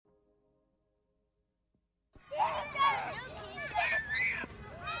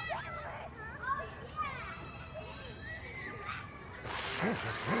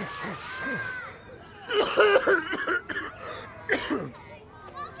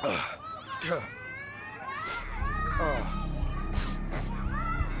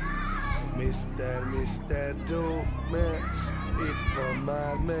Mr. Dope-man, itt van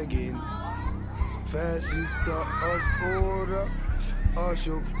már megint. Felszívta az óra, a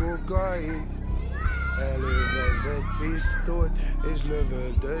sok kokain. Elővez egy pisztolyt, és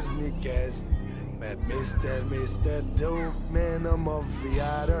lövöldözni kezd. Mert Mr. Dope-man a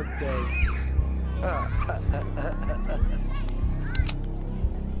maffiára tesz.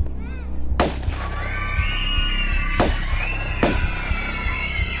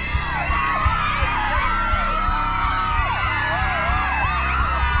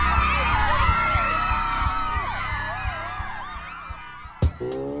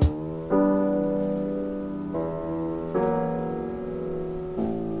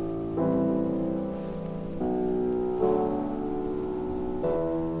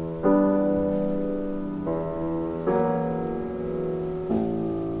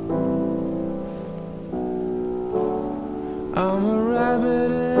 I'm a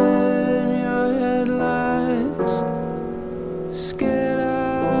rabbit in your headlights, scared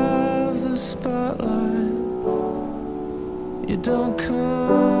of the spotlight. You don't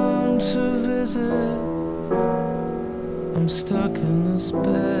come to visit, I'm stuck in this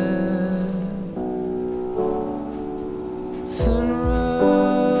bed. Thin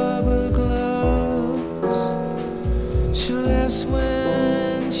rubber gloves, she laughs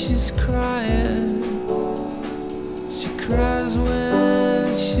when she's crying. Cries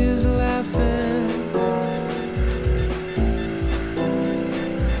when she's laughing.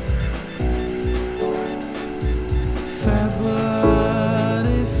 Fat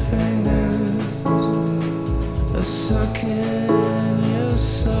bloody fingers are sucking your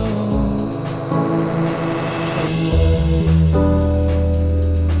soul away.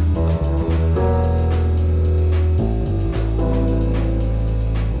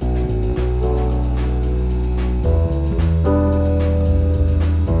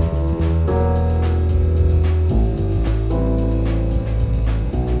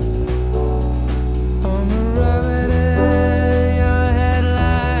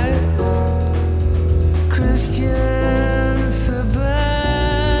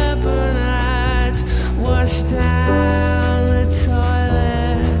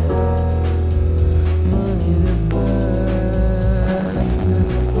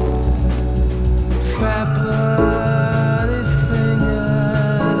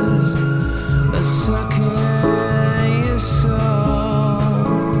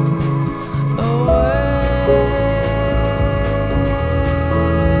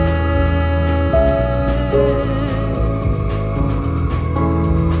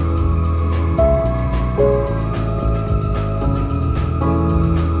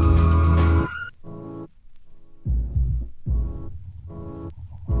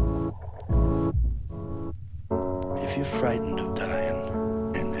 If you're frightened of dying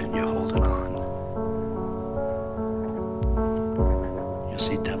and you're holding on, you'll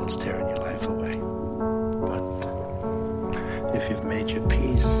see devils tearing your life away. But if you've made your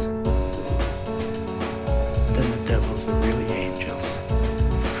peace, then the devils are really angels,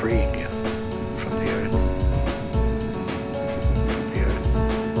 freeing you from the earth. From the earth.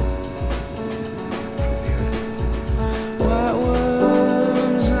 From the earth. White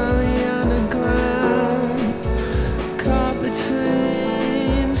worms on the underground, caught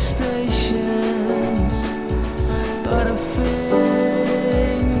between stations,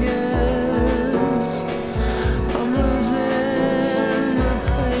 butterfingers. I'm losing my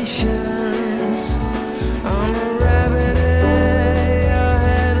patience. I'm a rabbit in your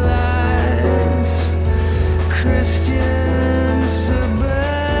headlights.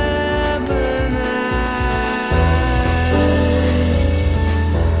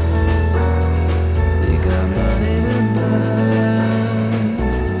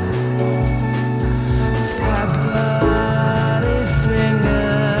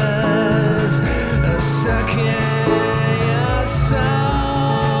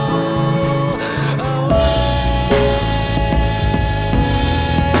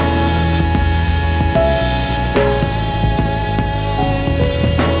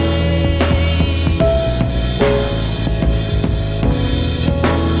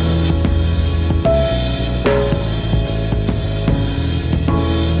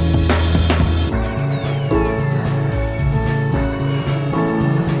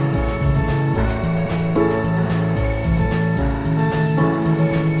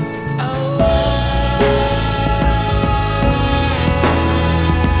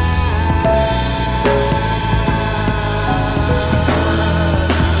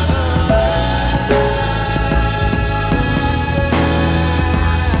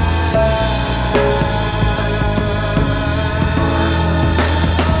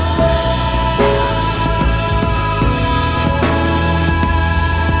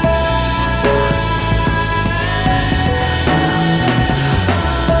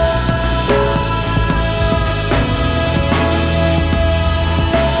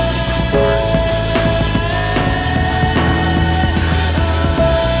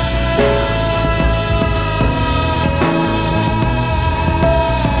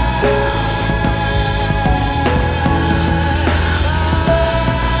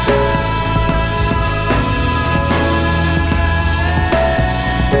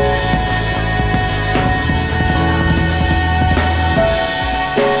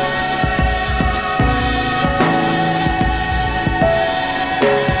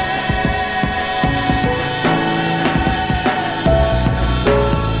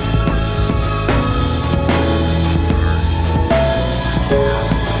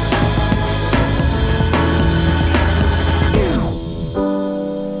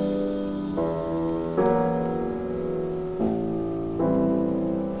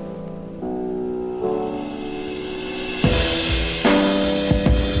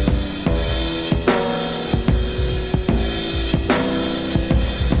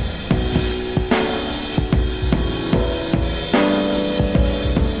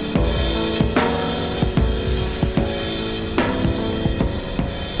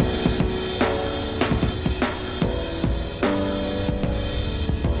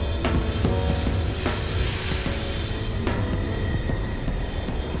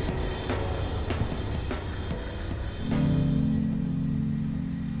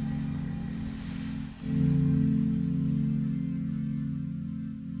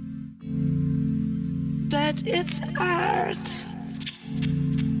 that it's art.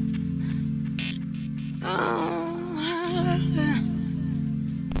 Oh,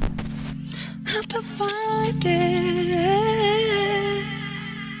 have to find it.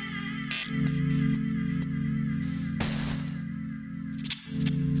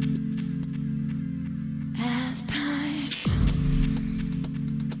 As time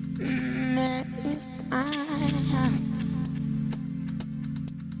is time,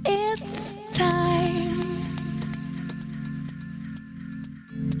 it's time.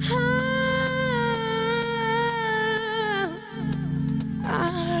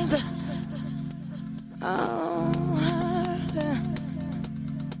 Hard, oh, hard.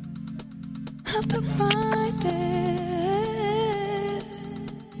 Have to find it.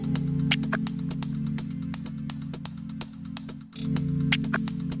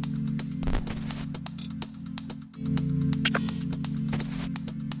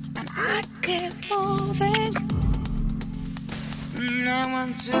 And I keep moving. I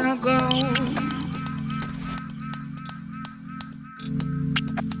want to go.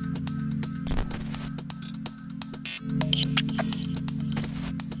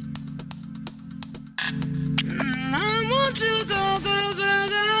 I want to go, go, go,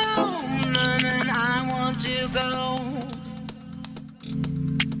 go. And I want to go.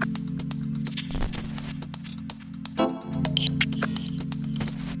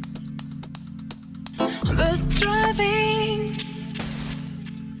 But driving,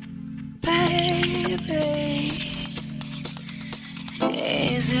 baby,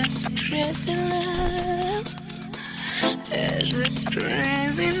 is it crazy love? Is it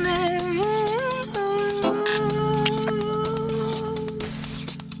crazy love?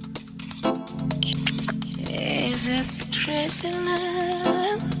 Is it crazy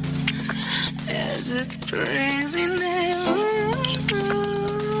love? Is it crazy love?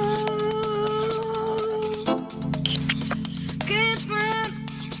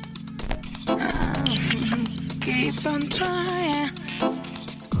 Keep on trying.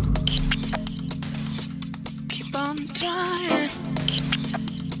 Keep on trying.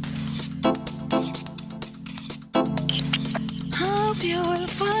 Hope you will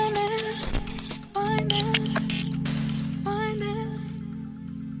find it. Find it. Find it.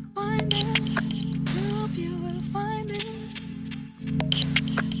 Find it. Hope you will find it.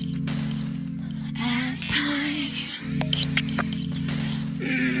 As time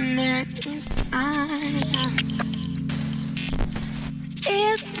is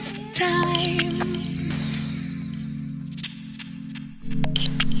it's time.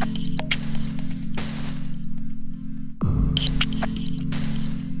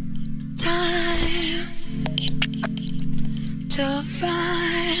 Time to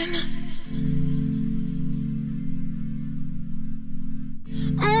find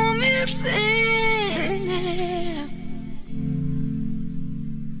I'm missing it.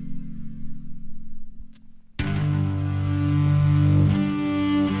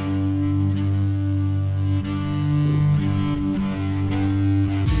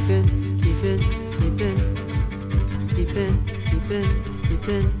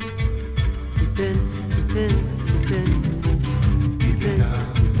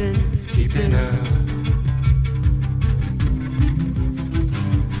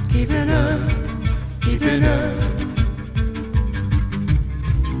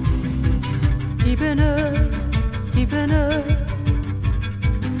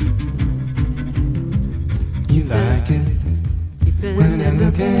 You like it when I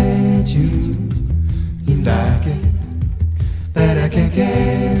look at you. You like it that I can't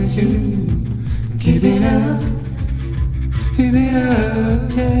catch you. Keep it up,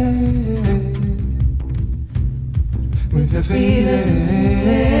 yeah. With the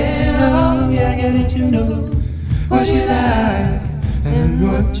feeling, oh yeah, getting to know what you like and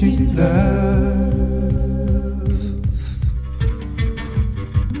what you love.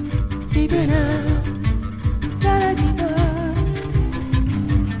 Keep it up, gotta keep up.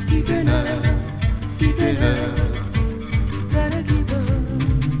 Keep it up, keep it up, gotta keep up.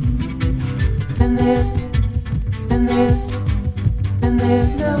 And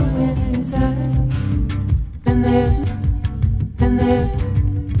there's no end inside. And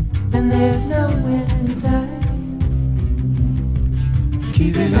there's no end inside.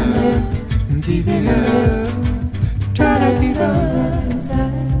 Keep it up, keep it up. Try to keep up.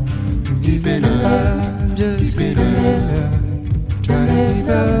 Keep it up, just keep it up. Try to keep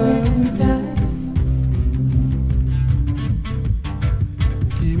up.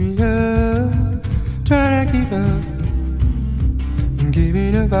 Keep it up, try to keep up. Keep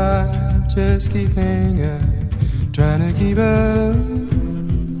it up, just keeping up. Trying to keep up.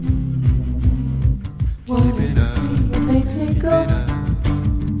 Whoa. makes me go.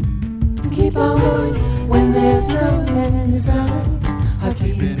 Keep on going when there's no end in sight. I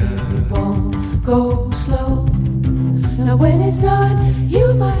keep it won't go slow. Now when it's not,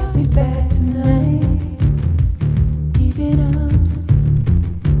 you might be back tonight. Keep it on.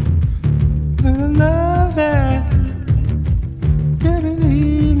 I love that. Can't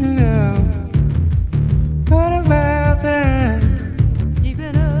believe me now. What about that? Keep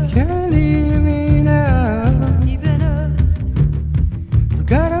it up. Can't believe me now. Keep it up.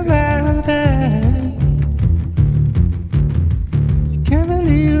 Forgot about that. You can't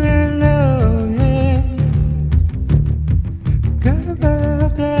believe it, no, yeah. Forgot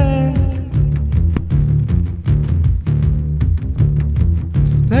about that.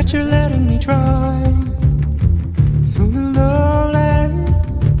 That you're letting me try. It's so lonely.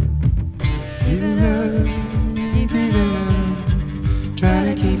 Keeping up, keeping up,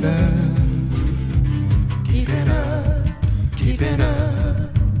 trying to keep up. Keeping up, keeping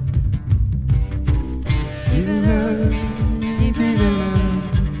up. Keeping up, keeping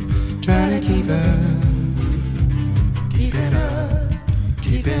up, trying to keep up. Keeping up,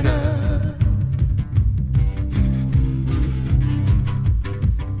 keeping up.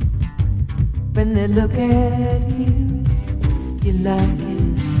 When they look at you, you like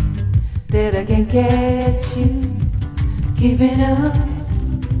it. That I can catch you. Keep it up.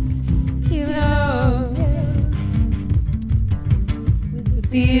 Keep it up. With the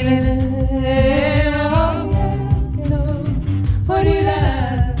feeling. Oh, yeah. You know, what you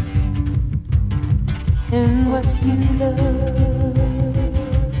like and what you love.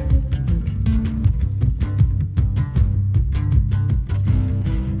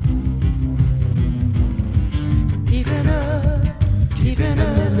 Keeping up. Keeping up.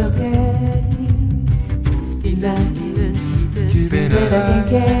 When they look at you, you like it. Keeping That I can up,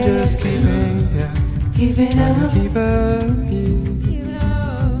 catch just keeping up. Keep it up. Keep up, yeah.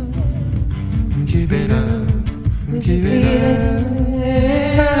 Keeping up, keeping up.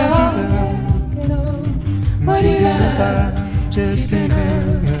 What you Keeping got up, just keeping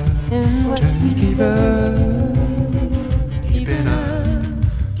up. and what Trying to you keep up, Keeping up.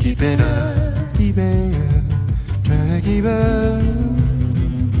 keeping up, keeping up. Trying to keep up.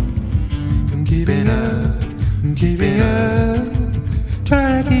 I'm keeping up, I'm keeping up.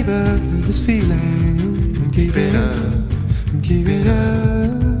 Trying to keep up with this feeling. I'm keeping up, I'm keeping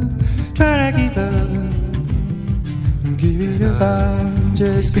up. Trying to keep up, I'm keeping up. I'm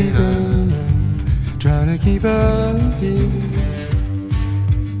just keeping up. Trying to keep up, yeah.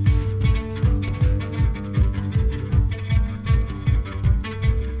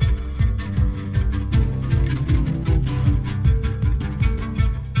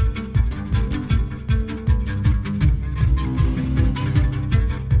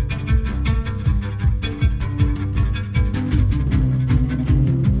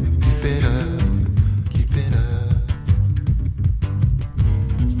 Keep it up, keep it up.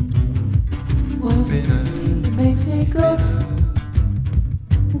 What makes me go.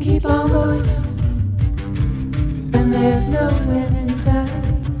 Keep on going when there's no end in sight.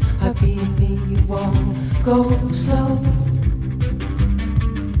 I believe you won't go slow.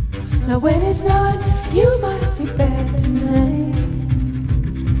 Now when it's not, you might be back tonight.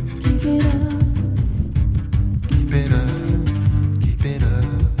 Keep it on. Keep it up, keep it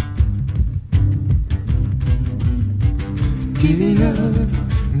up. Keeping up,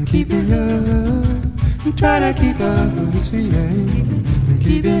 I'm keeping up. I'm trying to keep up with this feeling. I'm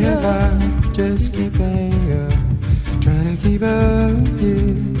keeping up, I'm just keeping up. Trying to keep up,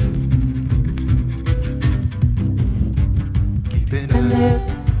 yeah. Keeping And there's,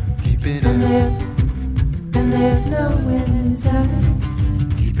 up, keeping and there's, up. and there's no end in sight.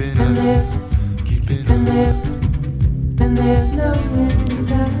 Keeping And there's, up, keeping and up. there's, and there's no end in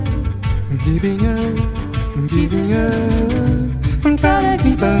sight. I'm keeping up, I'm keeping up. I'm trying to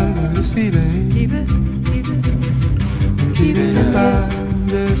keep up with this feeling. Keep it. Keep it. I'm keeping up, I'm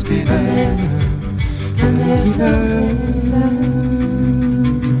just keeping up. Trying to keep up.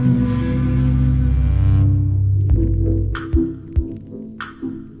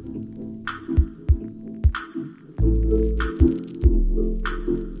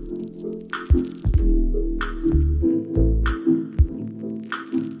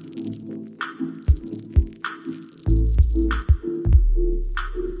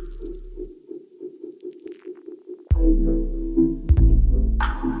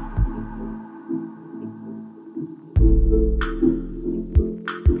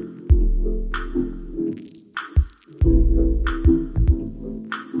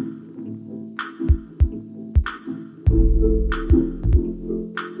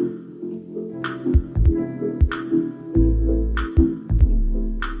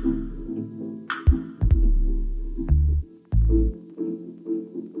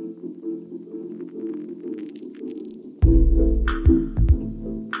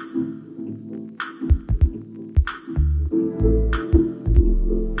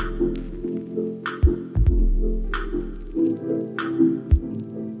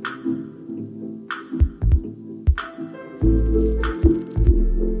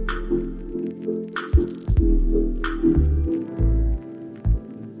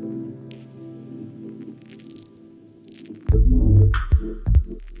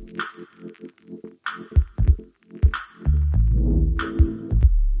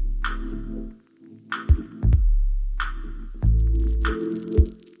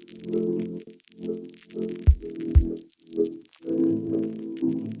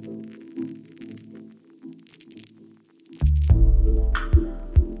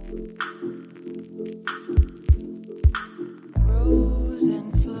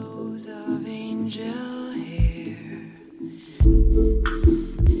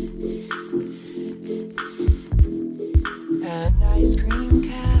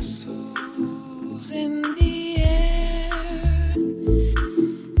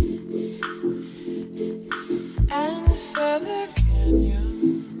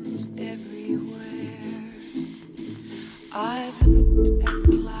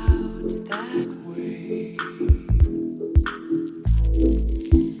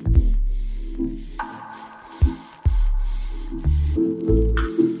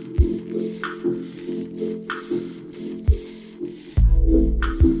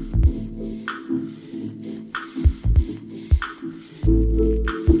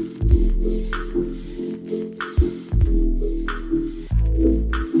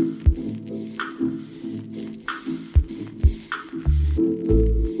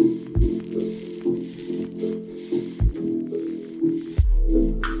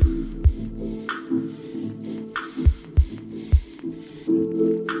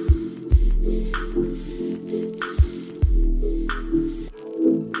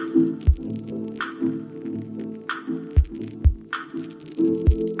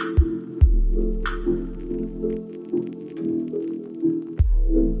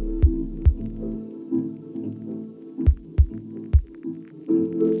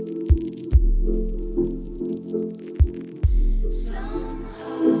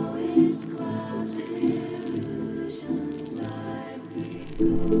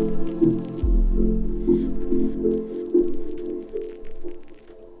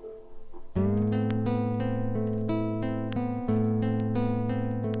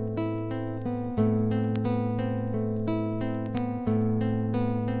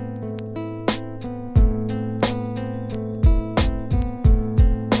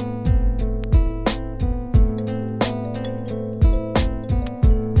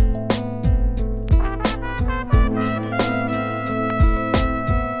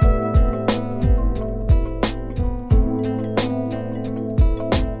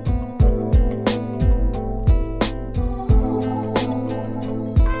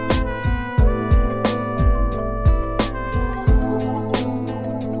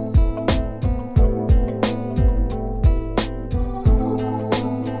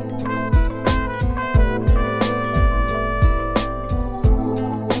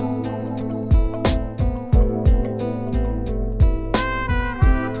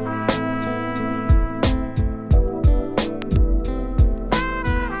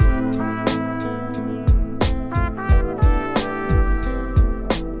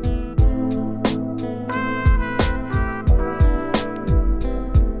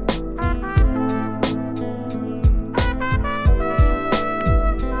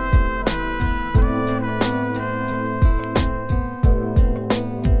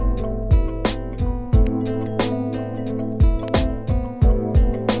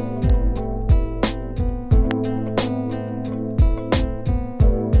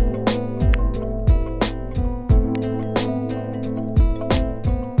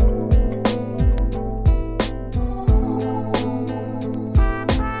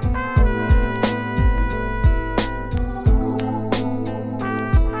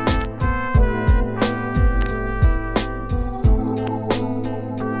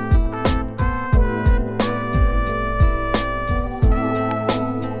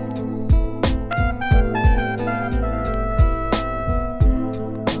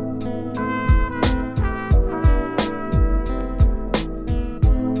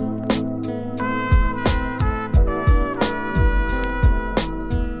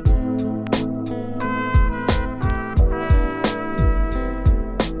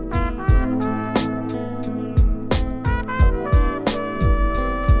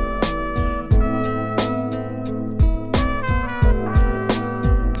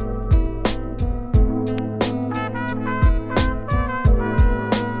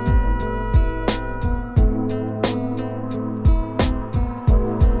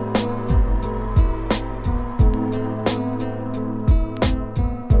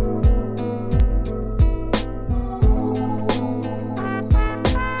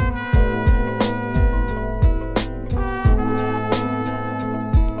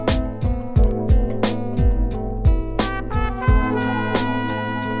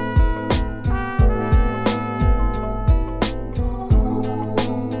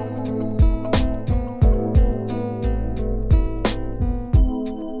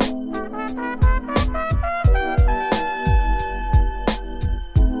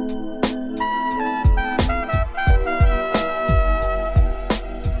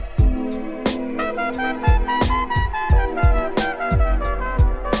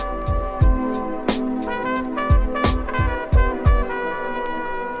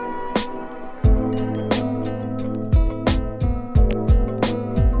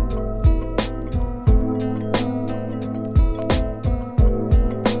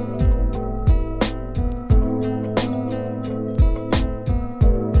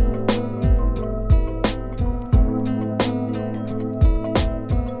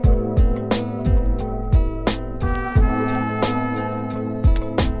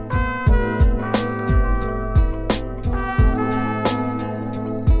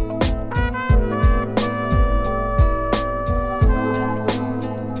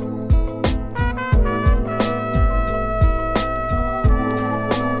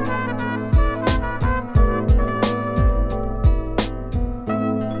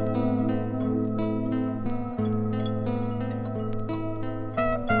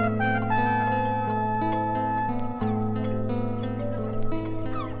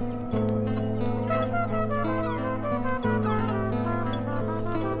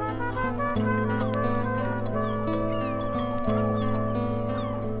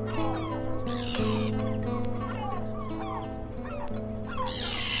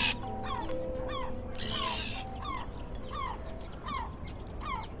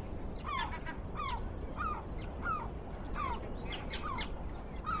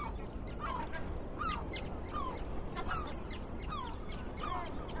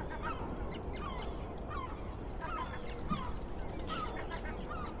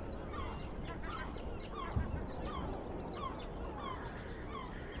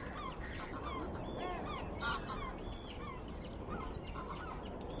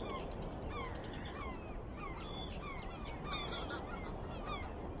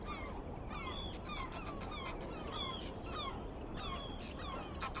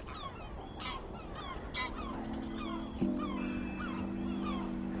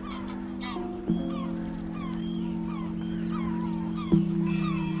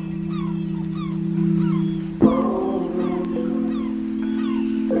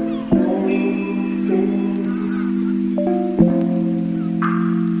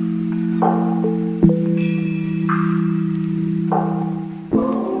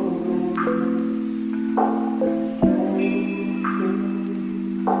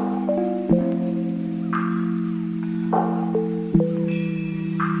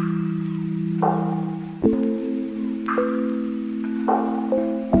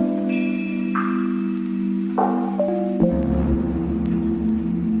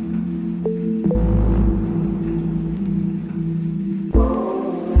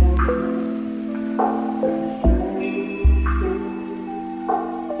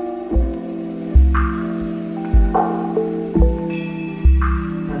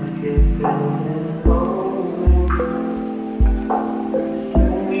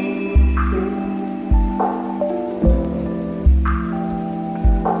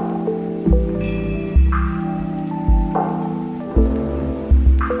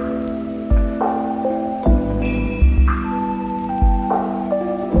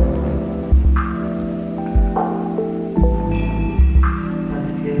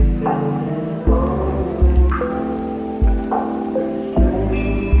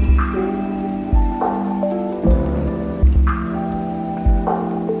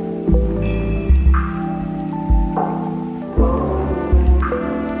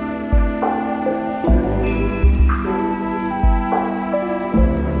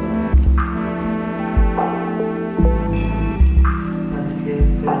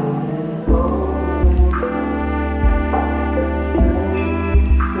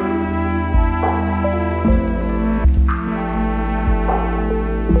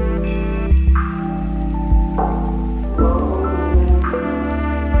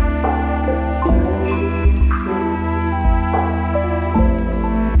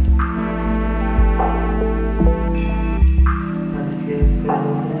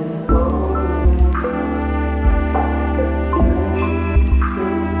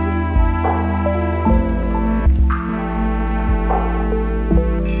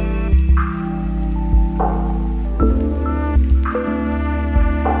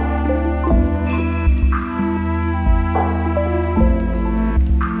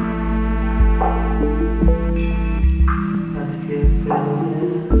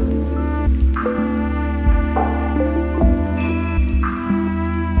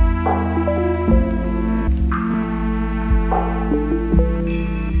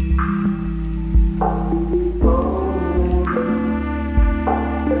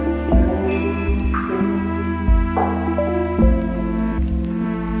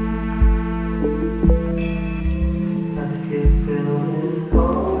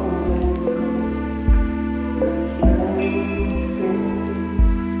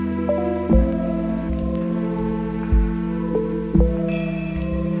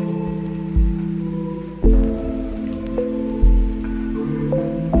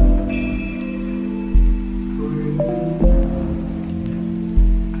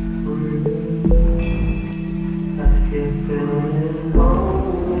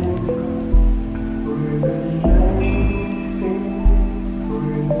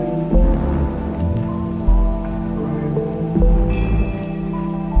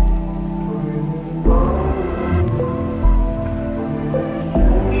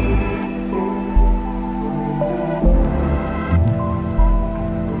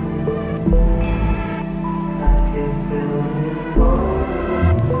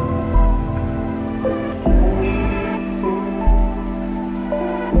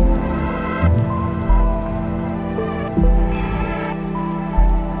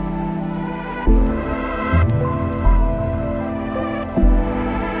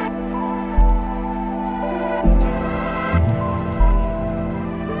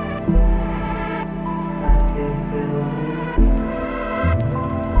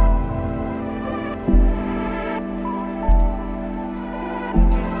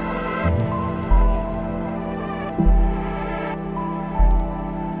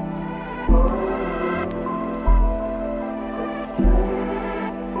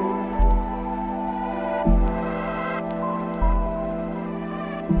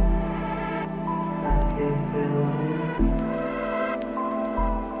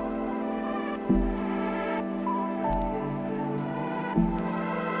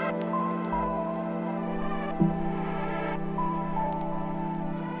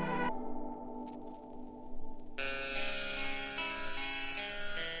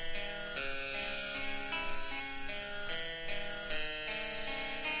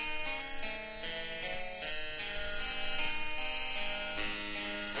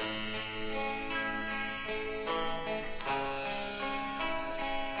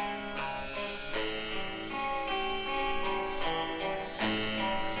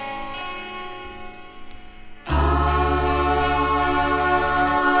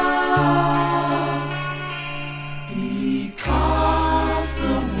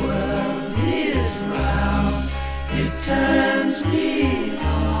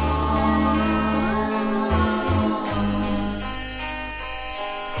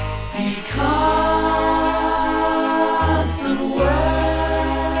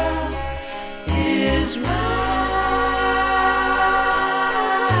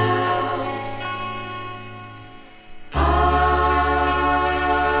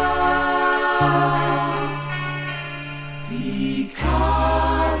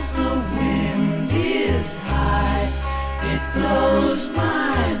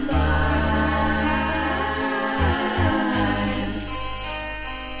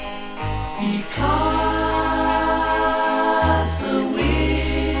 because the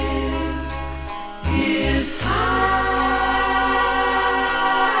wind is high.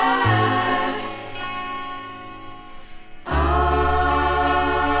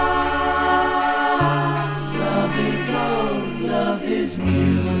 Love is old, love is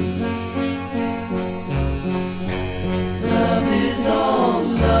new. Love is all,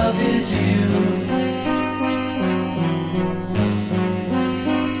 love is you.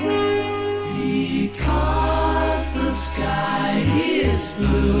 Because the sky is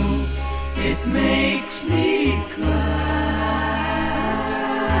blue, it makes me cry.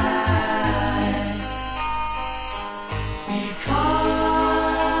 Because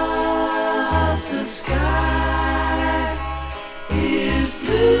the sky is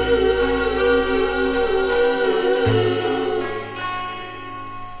blue.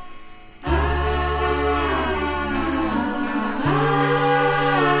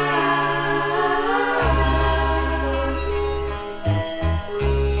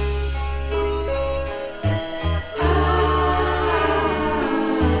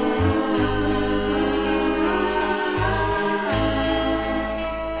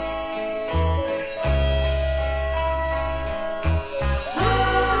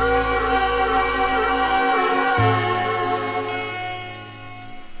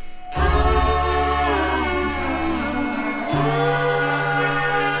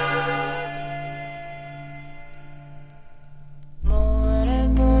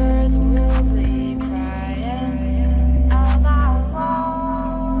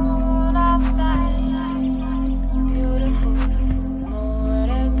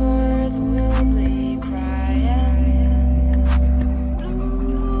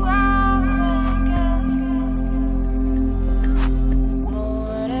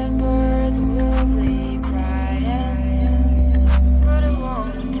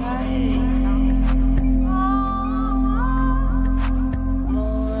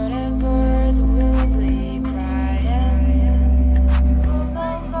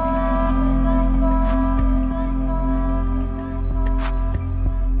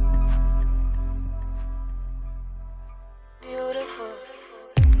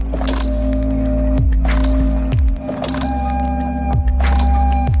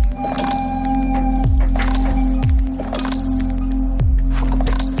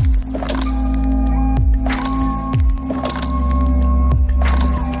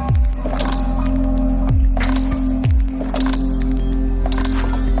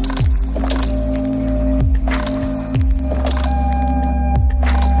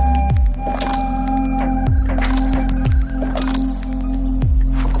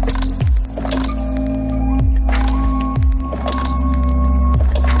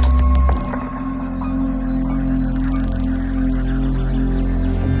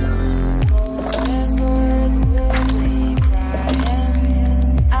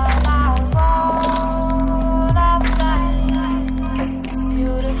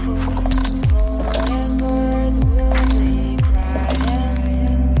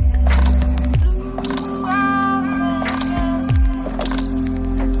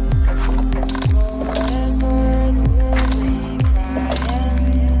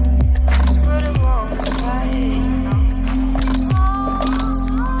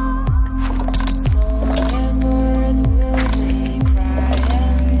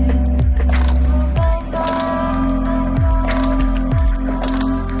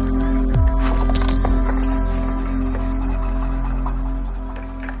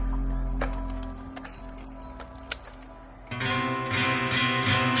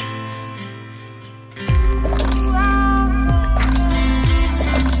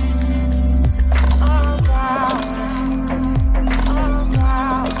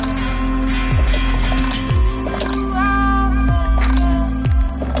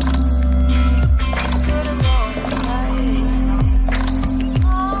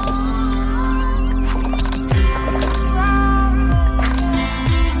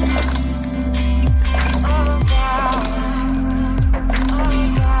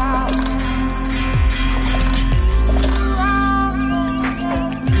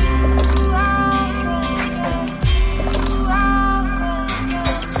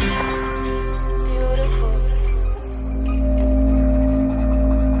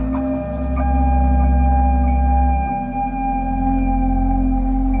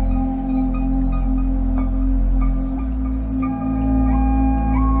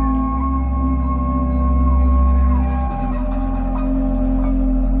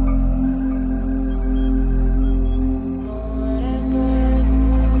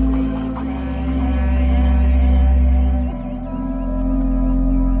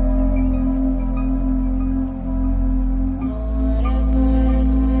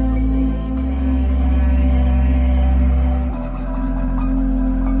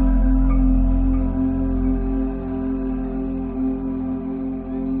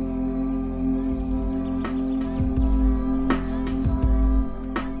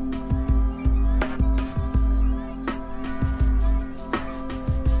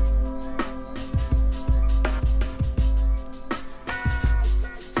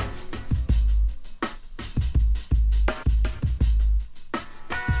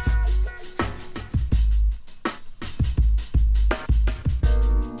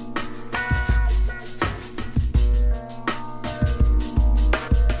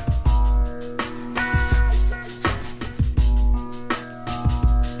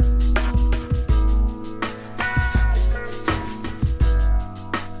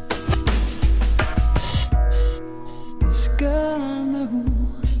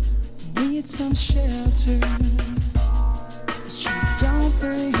 some shelter, but you don't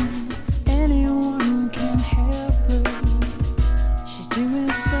believe anyone can help her. She's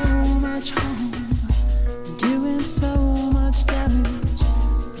doing so much harm, doing so much damage,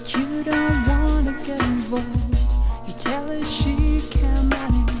 but you don't want to get involved. You tell her she can't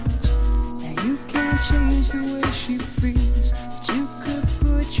manage, that you can't change the way she feels, but you could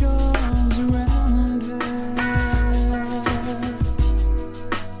put your arms around her.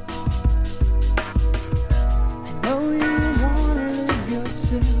 I know you wanna live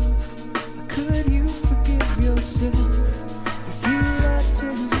yourself, but could you forgive yourself if you left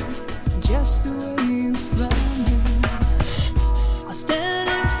her just the way you found her? I'll stand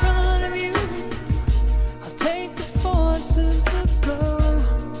in front of you, I'll take the force of the blow,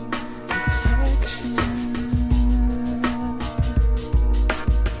 protection.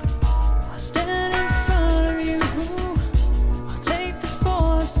 I'll stand in front of you, I'll take the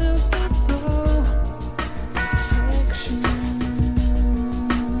force of the blow, protection.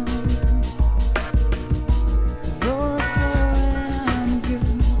 You're a boy and I'm a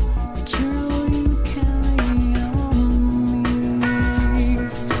girl, but you know you can lean on me.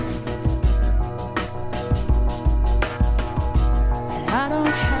 And I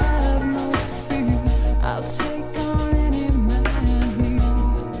don't have no fear, I'll take on any man here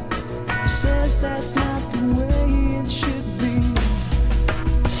who says that's not the way it should be.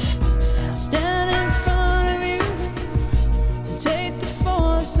 And I'll stand in front of you and take the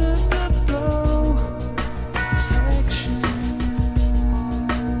force of the blow, protection.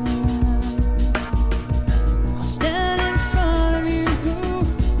 I'll stand in front of you,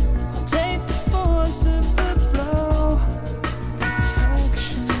 I'll take the force of the blow,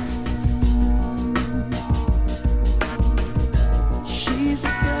 protection. She's a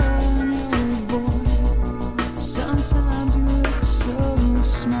girl and you're a boy. Sometimes you look so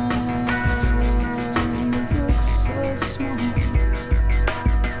small. You look so small.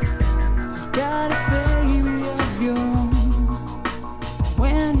 You got a baby of your own.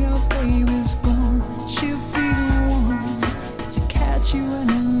 When your baby's gone, she'll be the one to catch you when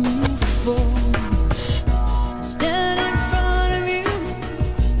you fall. Stand in front of you,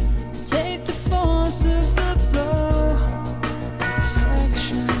 take the force of the blow,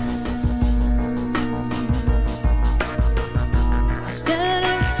 protection. I stand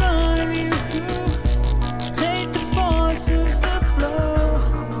in front of you, take the force of the blow,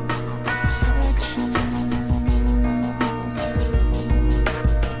 protection.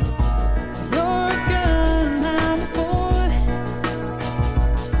 You're a girl and I'm a boy.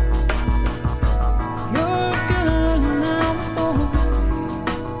 You're a girl and I'm a boy.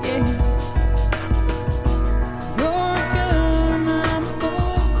 Yeah. You're a girl and I'm a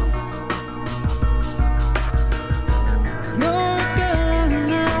boy. You're a girl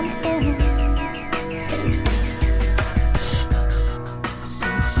and I'm a boy.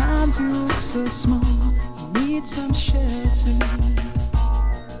 Sometimes you look so small, you need some shelter.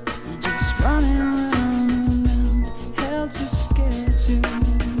 You're just running around and around, held too scared to.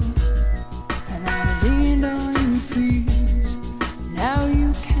 And I leaned on you for years, now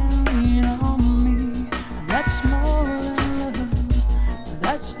you can lean on me. And that's more than love,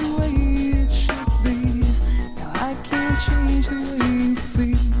 that's the way it should be. Now I can't change the way you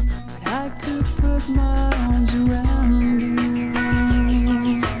feel, but I could put my arms around you.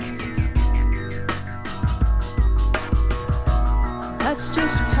 That's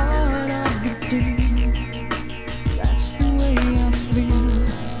just part of the deal. That's the way I feel.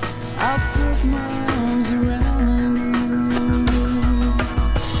 I'll put my arms around you.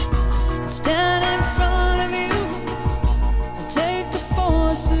 And stand in front of you and take the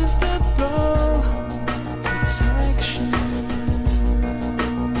force of the blow, protection.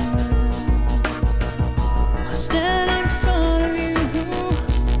 I'll stand in front of you,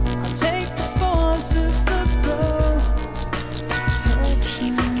 I'll take the force of the blow,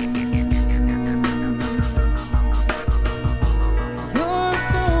 protection. You're a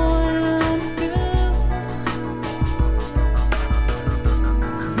boy and I'm a girl.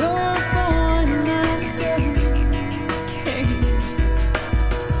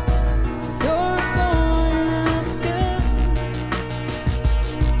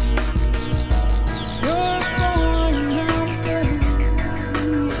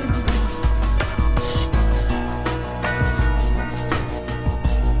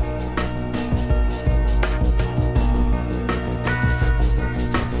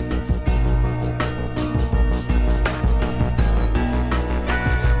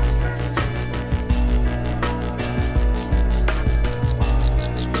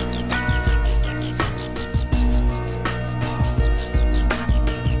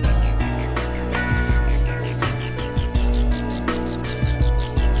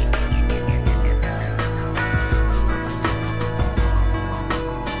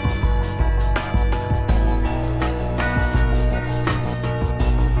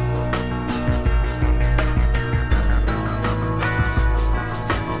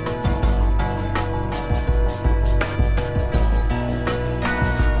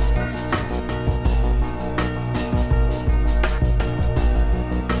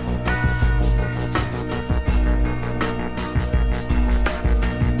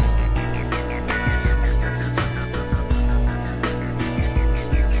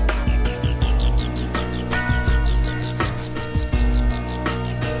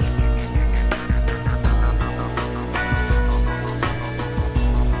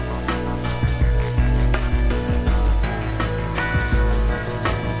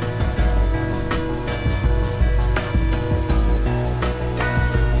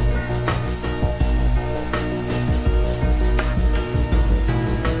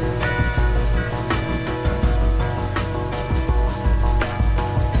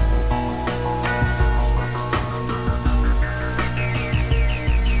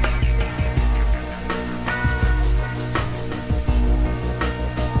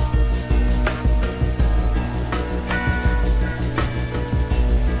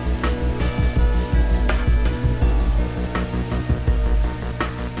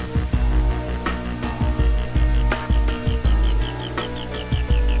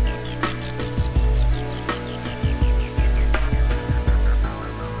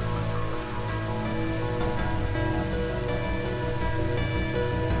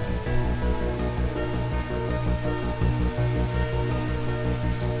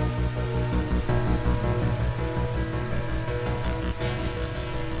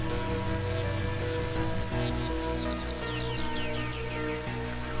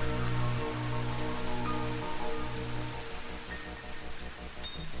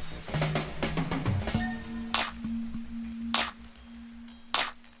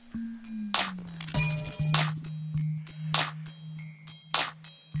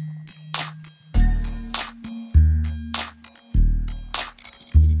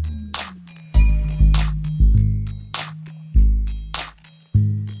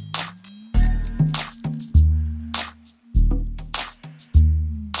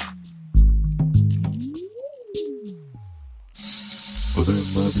 Or there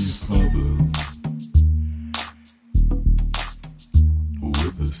might be a problem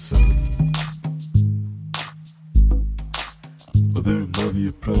with the sun. Or there might be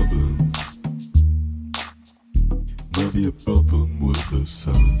a problem. Might be a problem with the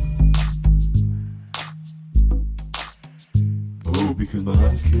sun. Oh, because my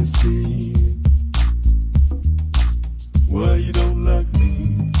eyes can't see why you don't like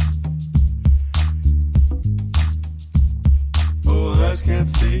me. Oh, eyes can't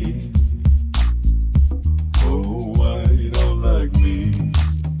see. Oh, why you don't like me.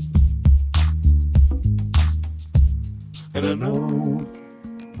 And I know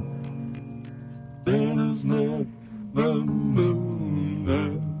that it's not the moon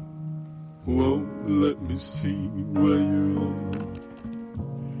that won't let me see where you are.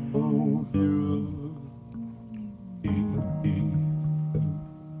 Oh, you are.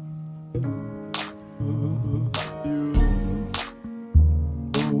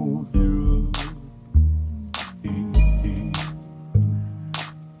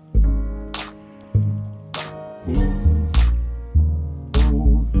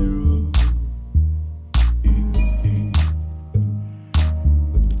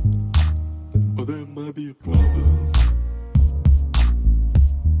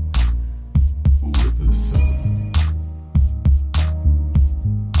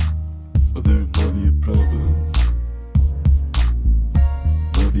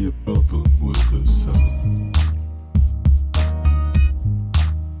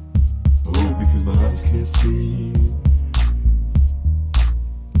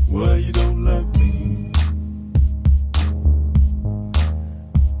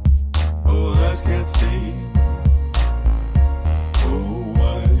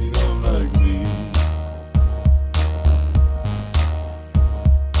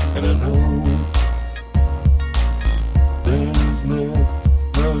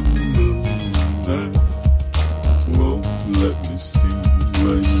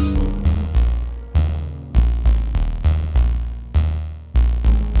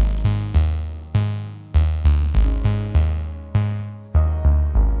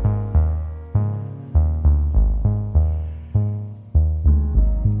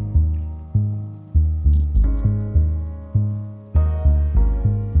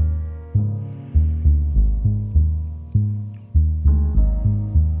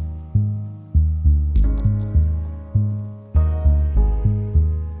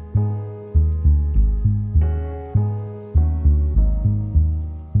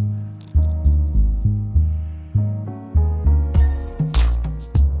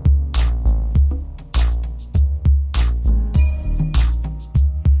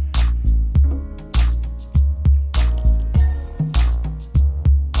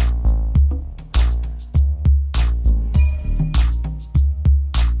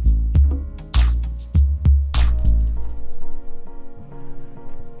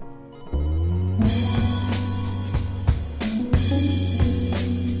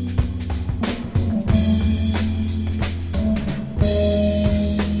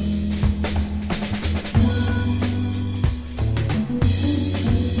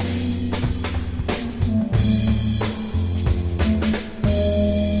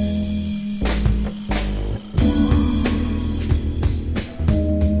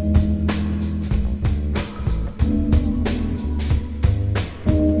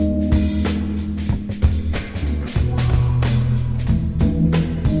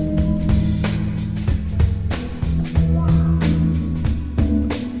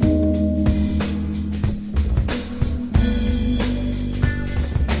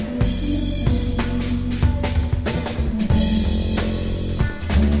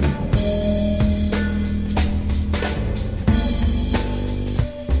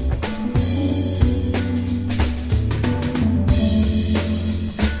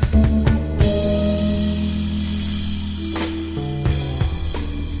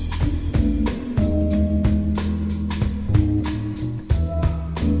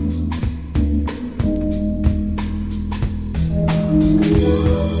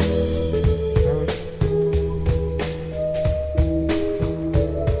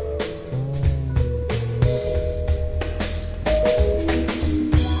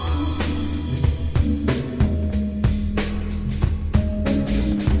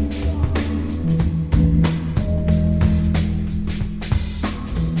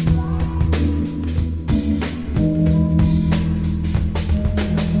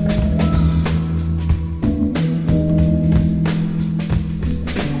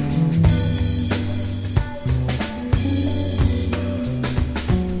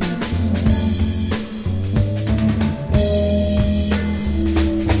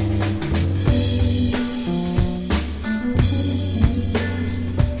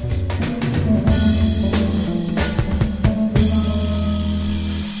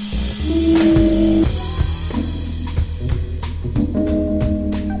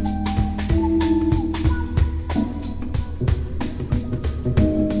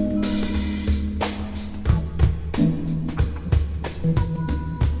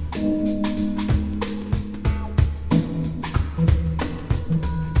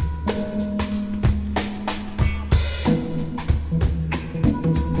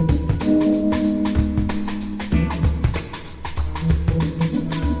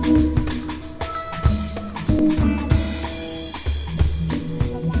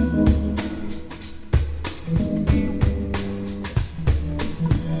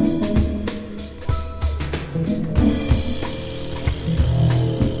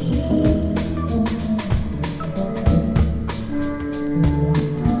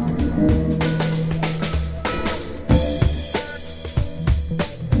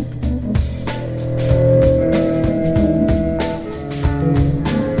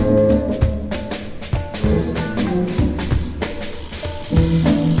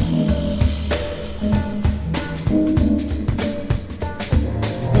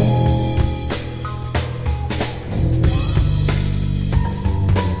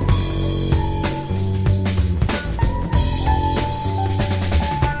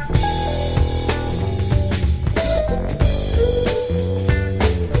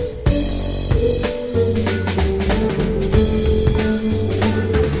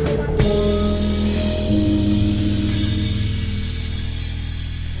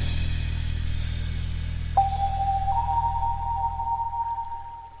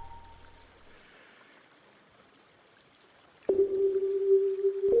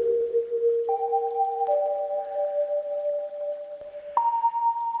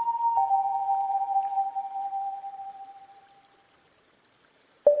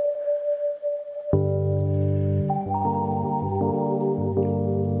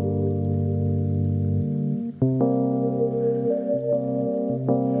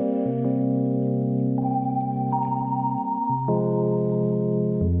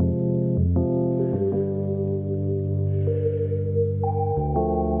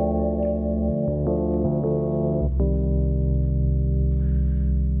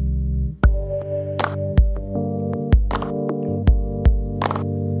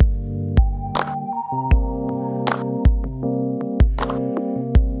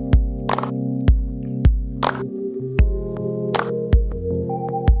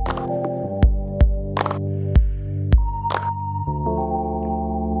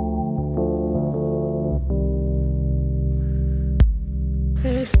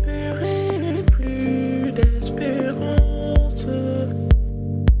 n'espérer plus d'espérance.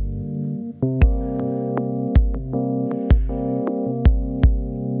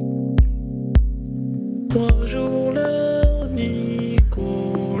 3 jours leur nid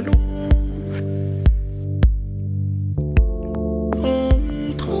colomb, en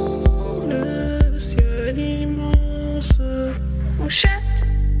montrant le ciel immense. Mouchette,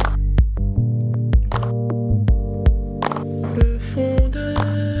 le fond de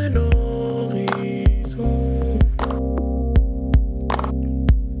l'horizon.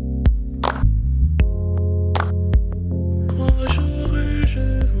 3 jours et je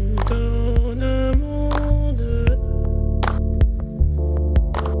vous donne un monde,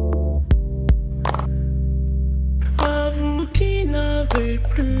 à vous qui n'avez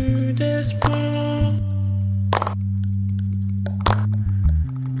plus d'espoir.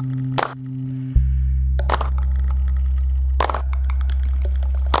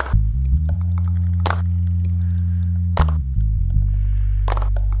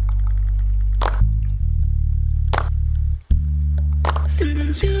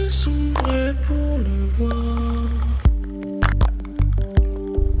 Ses yeux sont vrais pour le voir.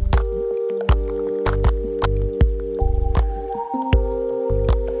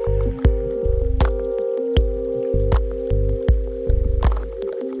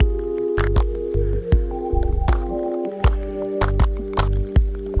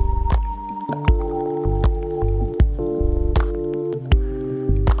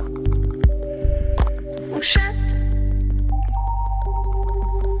 Mouchette,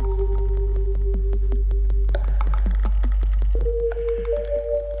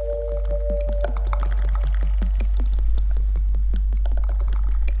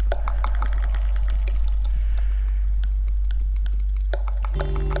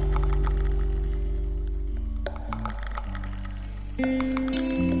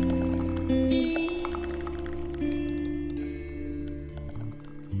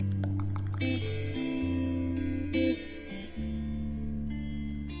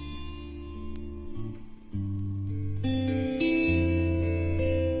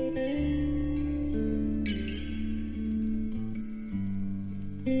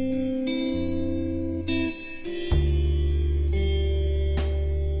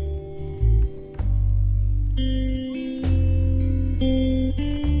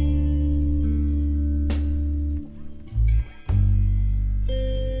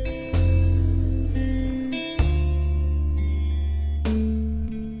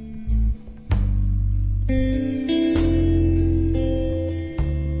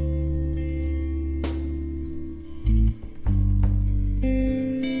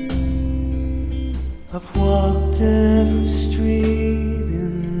 I've walked every street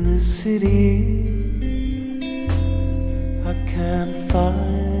in the city. I can't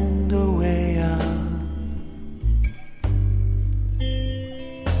find a way out.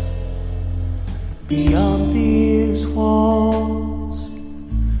 Beyond these walls,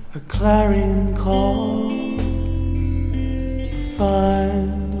 a clarion call.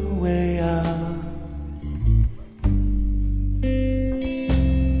 Find a way out.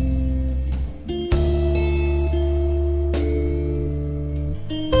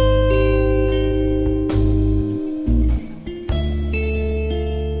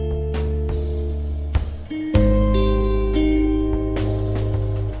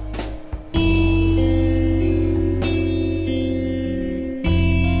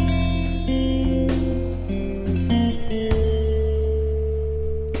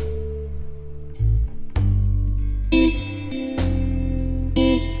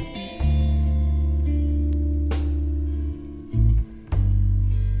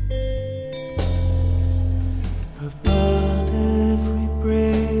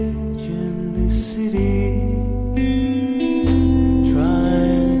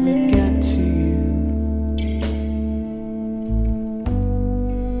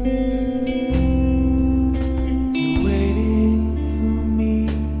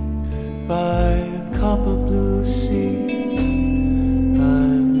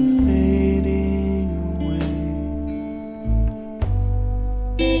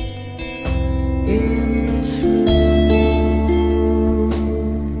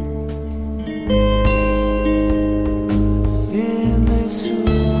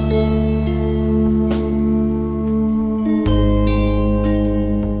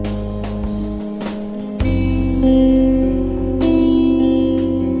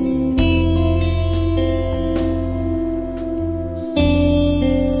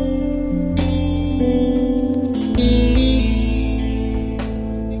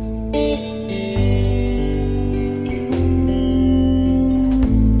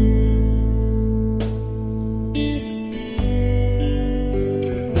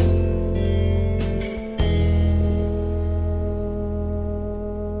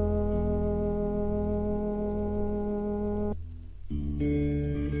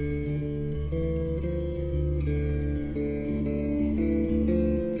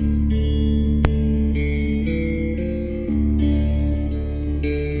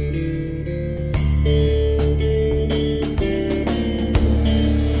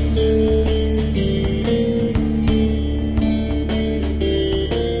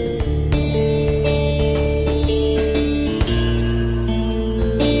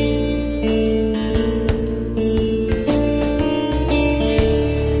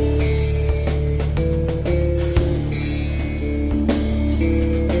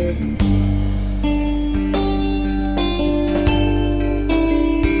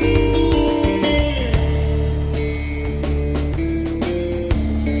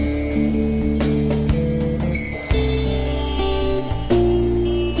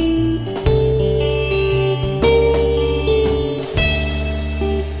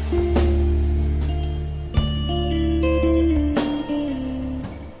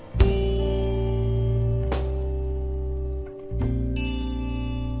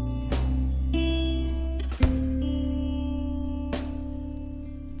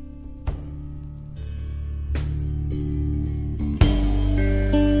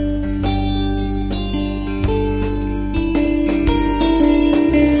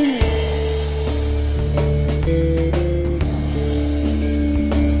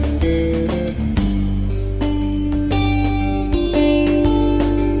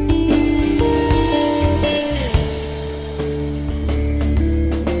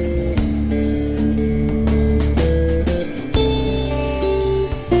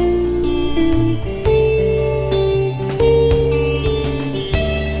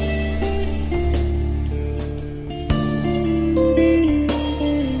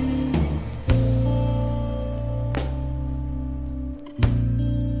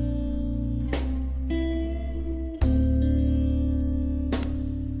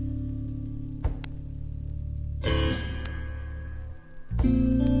 Thank you.